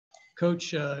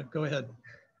Coach, go ahead.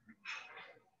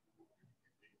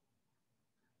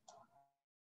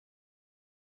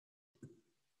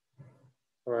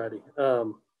 All righty.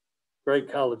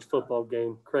 Great college football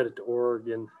game. Credit to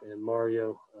Oregon and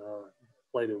Mario.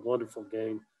 Played a wonderful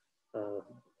game.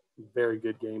 Very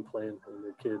good game plan, and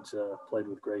the kids played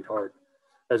with great heart,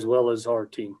 as well as our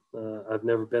team. I've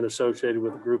never been associated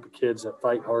with a group of kids that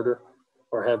fight harder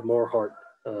or have more heart.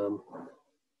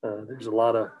 There's a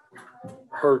lot of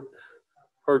hurt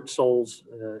souls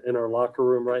in our locker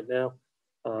room right now,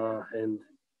 and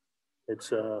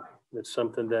it's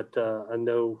something that I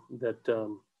know that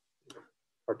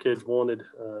our kids wanted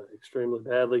extremely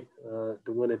badly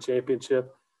to win a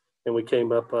championship, and we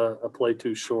came up a play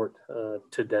too short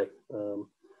today. You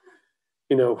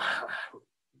know,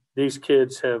 these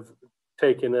kids have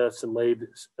taken us and laid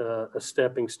a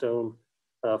stepping stone,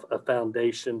 a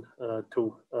foundation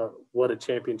to what a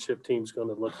championship team is going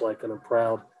to look like, and I'm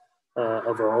proud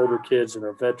of our older kids and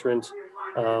our veterans,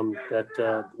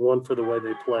 that one, for the way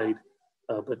they played,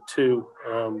 but two,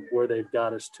 where they've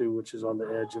got us to, which is on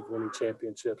the edge of winning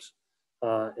championships.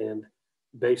 And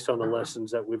based on the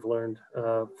lessons that we've learned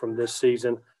from this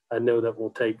season, I know that we'll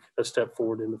take a step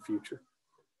forward in the future.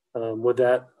 With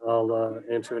that, I'll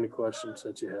answer any questions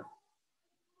that you have.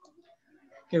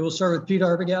 Okay, we'll start with Pete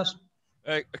Arbogast.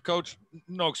 Hey, Coach,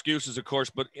 no excuses, of course,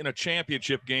 but in a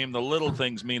championship game, the little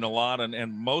things mean a lot,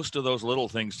 and most of those little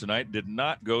things tonight did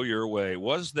not go your way.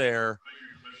 Was there,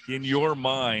 in your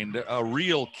mind, a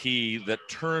real key that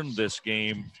turned this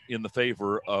game in the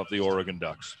favor of the Oregon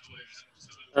Ducks?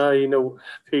 You know,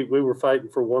 Pete, we were fighting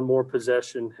for one more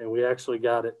possession, and we actually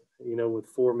got it, you know, with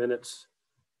 4 minutes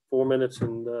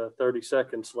and 30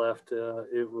 seconds left.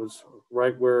 It was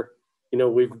right where, you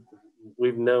know,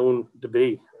 we've known to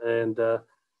be, and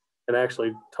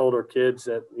actually told our kids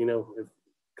that, you know,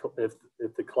 if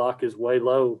the clock is way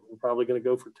low, we're probably going to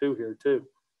go for two here too.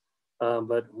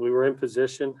 But we were in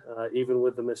position, even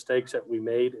with the mistakes that we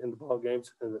made in the ball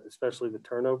games, and especially the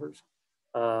turnovers.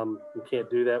 You can't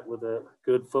do that with a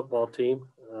good football team.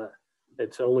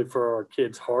 It's only for our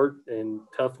kids' heart and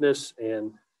toughness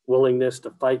and willingness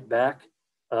to fight back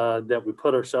that we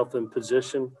put ourselves in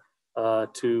position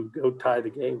to go tie the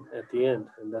game at the end.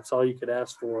 And that's all you could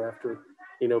ask for after,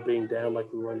 you know, being down like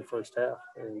we were in the first half.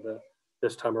 And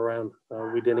this time around,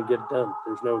 we didn't get it done.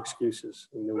 There's no excuses.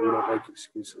 You know, we don't make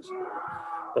excuses.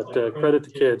 But credit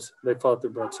to kids. They fought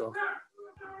their butts off.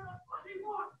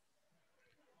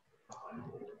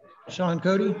 Sean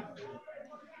Cody.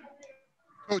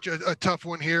 Coach, a tough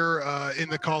one here in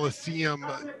the Coliseum.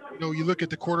 You know, you look at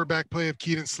the quarterback play of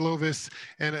Keaton Slovis,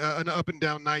 and an up and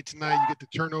down night tonight. You get the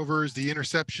turnovers, the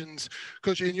interceptions.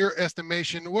 Coach, in your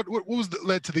estimation, what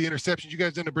led to the interceptions? You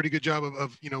guys done a pretty good job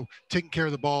of you know, taking care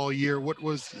of the ball all year. What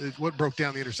broke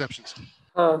down the interceptions?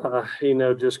 You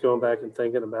know, just going back and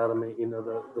thinking about them, you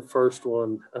know, the first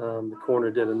one, the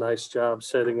corner did a nice job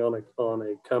setting on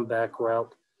a comeback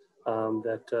route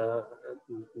that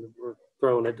were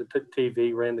thrown at the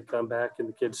TV, ran the comeback, and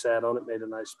the kid sat on it, made a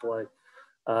nice play.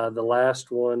 The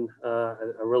last one, I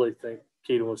really think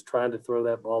Keaton was trying to throw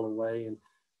that ball away, and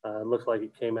it looked like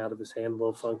it came out of his hand a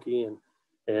little funky,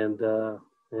 and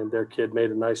their kid made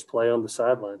a nice play on the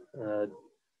sideline.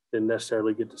 Didn't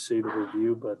necessarily get to see the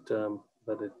review, but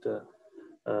it,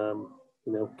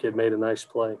 you know, kid made a nice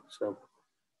play. So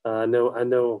I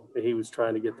know he was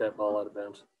trying to get that ball out of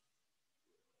bounds.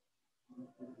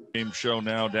 Game show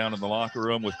now down in the locker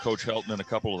room with Coach Helton and a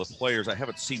couple of the players. I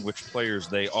haven't seen which players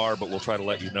they are, but we'll try to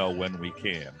let you know when we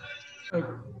can.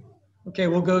 Okay,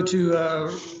 we'll go to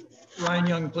Ryan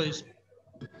Young, please.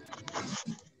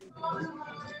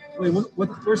 Wait,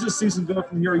 where's this season go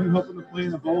from here? Are you hoping to play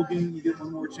in a bowl game and get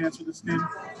one more chance for this game?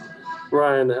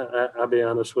 Ryan, I'll be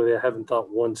honest with you. I haven't thought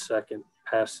 1 second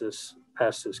past this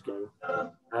game,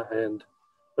 and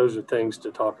those are things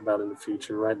to talk about in the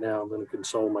future. Right now, I'm going to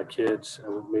console my kids. I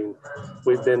mean,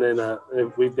 we've been in a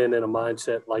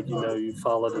mindset, like, you know, you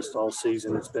followed us all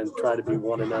season. It's been try to be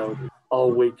 1-0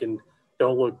 all week, and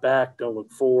don't look back, don't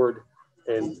look forward.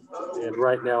 And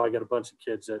right now, I got a bunch of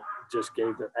kids that just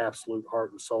gave their absolute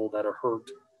heart and soul that are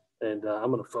hurt, and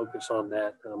I'm going to focus on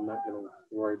that. I'm not going to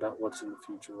worry about what's in the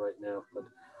future right now. But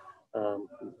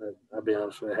I'll be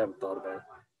honest with you, I haven't thought about it.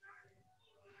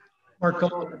 Mark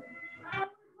Goldman.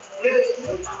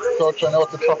 Coach, I know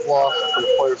it's a tough loss for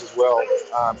the players as well.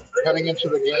 Heading into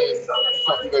the game, I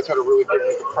thought you guys had a really good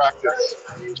week of practice.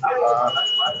 Do you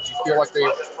feel like they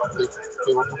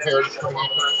were prepared coming in?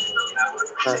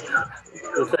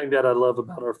 The thing that I love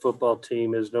about our football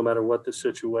team is no matter what the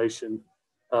situation,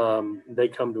 they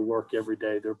come to work every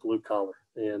day. They're blue collar,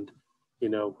 and you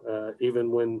know,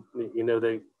 even when you know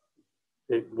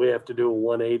we have to do a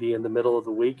 180 in the middle of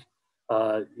the week.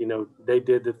 They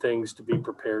did the things to be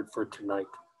prepared for tonight.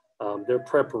 Their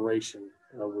preparation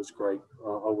was great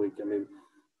all week. I mean,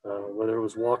 whether it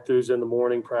was walkthroughs in the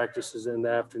morning, practices in the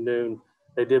afternoon,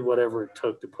 they did whatever it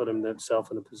took to put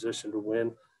themselves in a position to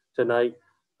win tonight.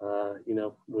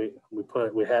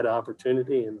 We had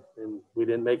opportunity and we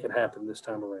didn't make it happen this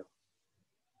time around.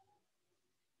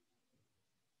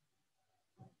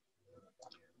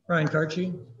 Ryan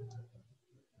Carchi.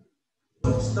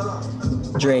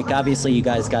 Drake, obviously you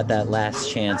guys got that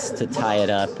last chance to tie it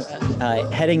up.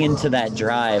 Heading into that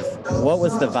drive, what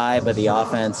was the vibe of the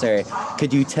offense, or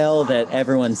could you tell that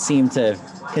everyone seemed to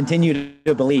continue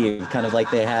to believe, kind of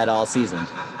like they had all season?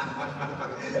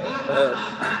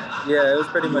 Yeah, it was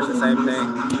pretty much the same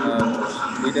thing.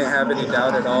 We didn't have any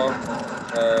doubt at all.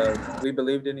 We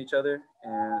believed in each other,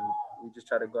 and we just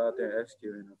tried to go out there and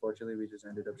execute, and unfortunately we just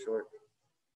ended up short.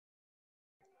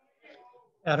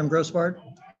 Adam Grossbard.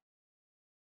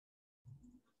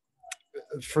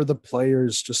 For the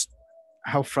players, just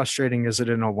how frustrating is it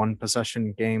in a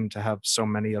one-possession game to have so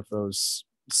many of those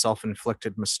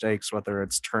self-inflicted mistakes, whether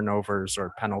it's turnovers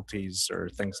or penalties or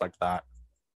things like that?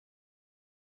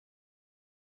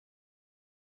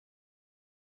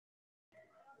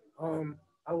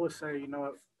 I would say,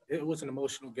 it was an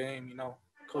emotional game.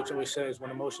 Coach always says when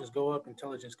emotions go up,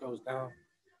 intelligence goes down.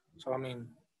 So,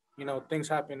 things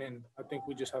happen, and I think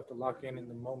we just have to lock in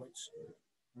the moments,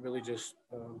 really just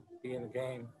be in the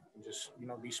game and just,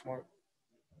 be smart.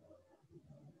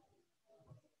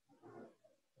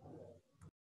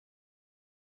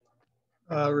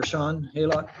 Rashawn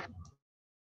Haylock.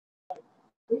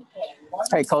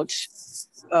 Hey, Coach.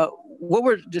 What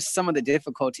were just some of the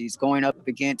difficulties going up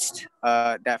against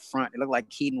that front? It looked like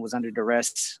Keaton was under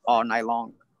duress all night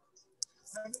long.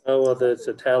 Oh, well, it's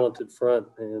a talented front,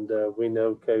 and we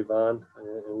know Kayvon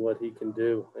and what he can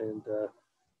do. And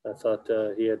I thought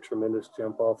he had tremendous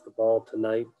jump off the ball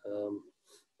tonight.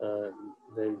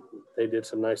 They did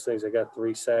some nice things. They got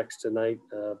 3 sacks tonight,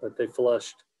 but they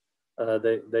flushed.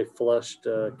 They flushed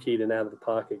Keaton out of the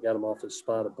pocket, got him off his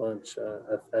spot a bunch.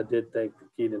 I did think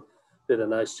that Keaton did a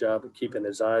nice job of keeping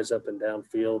his eyes up and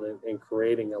downfield and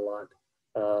creating a lot,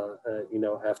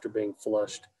 after being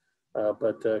flushed.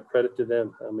 But credit to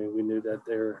them. I mean, we knew that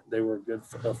they were a good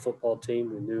football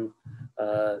team. We knew,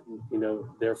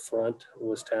 their front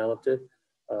was talented,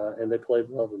 and they played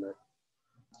well tonight.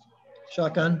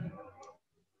 Shotgun.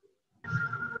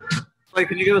 Clay,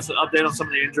 can you give us an update on some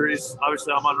of the injuries?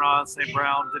 Obviously, Amon-Ra, St.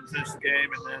 Brown didn't finish the game,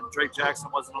 and then Drake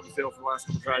Jackson wasn't on the field for the last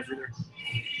couple of tries either.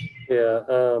 Yeah,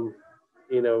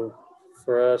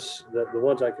 for us, the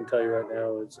ones I can tell you right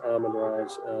now is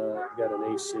Amon-Ra's got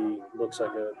an AC, looks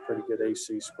like a pretty good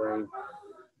AC sprain.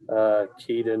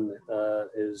 Keaton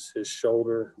is his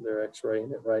shoulder. They're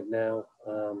X-raying it right now.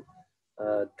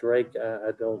 Drake,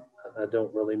 I don't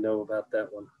really know about that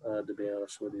one, to be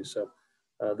honest with you. So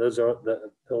those are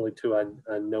the only 2 I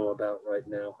know about right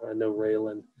now. I know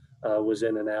Raylan was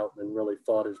in and out and really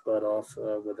fought his butt off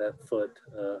with that foot.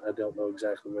 I don't know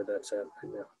exactly where that's at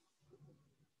right now.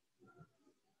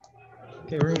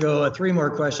 Okay, we're going to go 3 more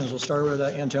questions. We'll start with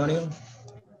Antonio.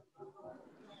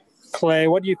 Clay,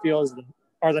 what do you feel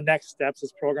are the next steps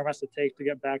this program has to take to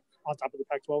get back on top of the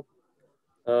Pac-12?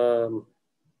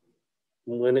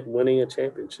 Winning a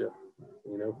championship.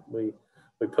 We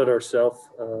put ourselves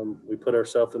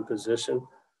in position,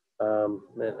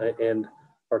 and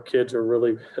our kids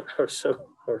are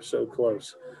so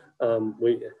close.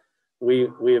 We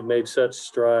have made such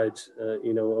strides,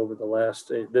 over the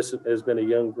last. This has been a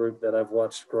young group that I've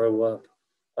watched grow up,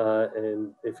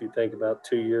 and if you think about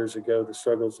 2 years ago, the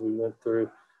struggles we went through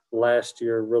last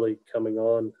year, really coming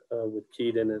on with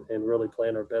Keaton and really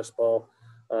playing our best ball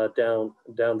down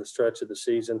the stretch of the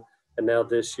season, and now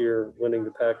this year winning the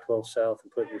Pac-12 South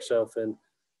and putting yourself in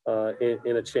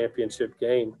a championship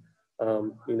game.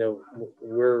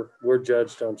 We're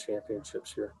judged on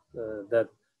championships here.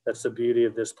 That's the beauty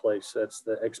of this place. That's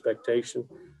the expectation.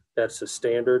 That's the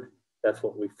standard. That's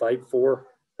what we fight for.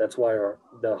 That's why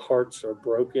the hearts are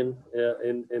broken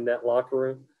in that locker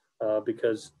room,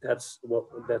 because that's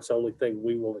the only thing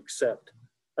we will accept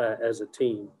as a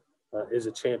team is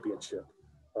a championship.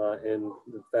 And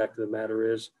the fact of the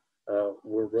matter is,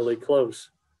 we're really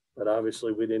close, but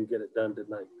obviously we didn't get it done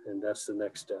tonight, and that's the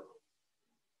next step.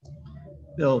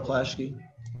 Bill Plaschke.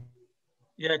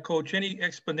 Yeah, Coach, any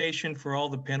explanation for all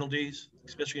the penalties,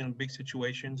 especially in big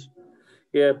situations?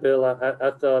 Yeah, Bill,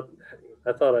 I thought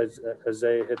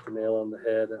Isaiah hit the nail on the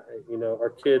head. Our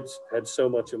kids had so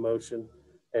much emotion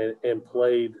and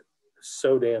played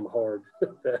so damn hard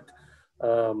that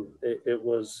it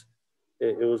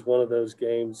it was one of those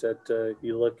games that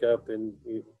you look up and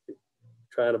you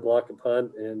trying to block a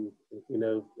punt and, you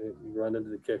know, you run into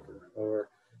the kicker, or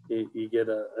you get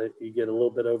a little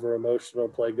bit over emotional,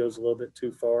 play goes a little bit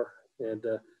too far and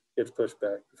gets pushed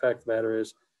back. The fact of the matter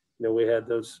is, you know, we had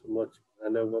those, what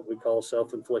we call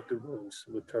self-inflicted wounds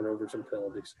with turnovers and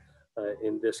penalties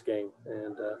in this game.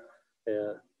 And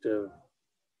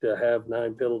to have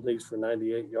 9 penalties for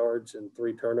 98 yards and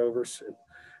 3 turnovers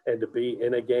and to be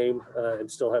in a game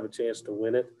and still have a chance to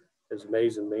win it is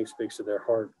amazing. It speaks to their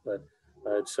heart, but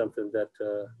it's something that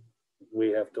we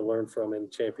have to learn from in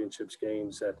championships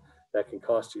games that can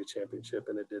cost you a championship,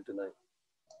 and it did tonight.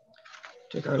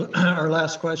 Take our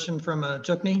last question from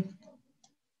Tookney.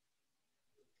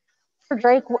 For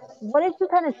Drake, what did you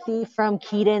kind of see from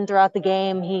Keaton throughout the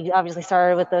game? He obviously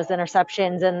started with those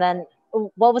interceptions, and then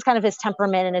what was kind of his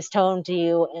temperament and his tone to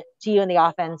you in the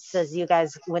offense as you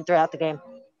guys went throughout the game?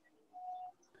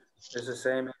 It's the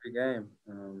same every game.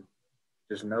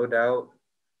 There's no doubt.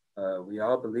 We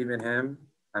all believe in him.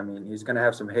 I mean, he's going to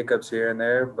have some hiccups here and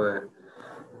there, but,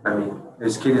 I mean,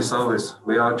 it's Keaton Slovis.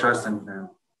 We all trust in him.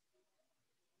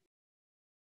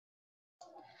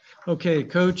 Okay,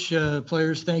 Coach,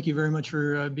 players, thank you very much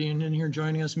for being in here,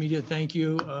 joining us. Media, thank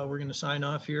you. We're going to sign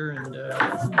off here and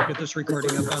get this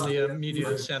recording up on the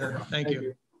Media Center. Thank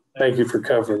you. Thank you for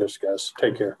covering us, guys.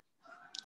 Take care.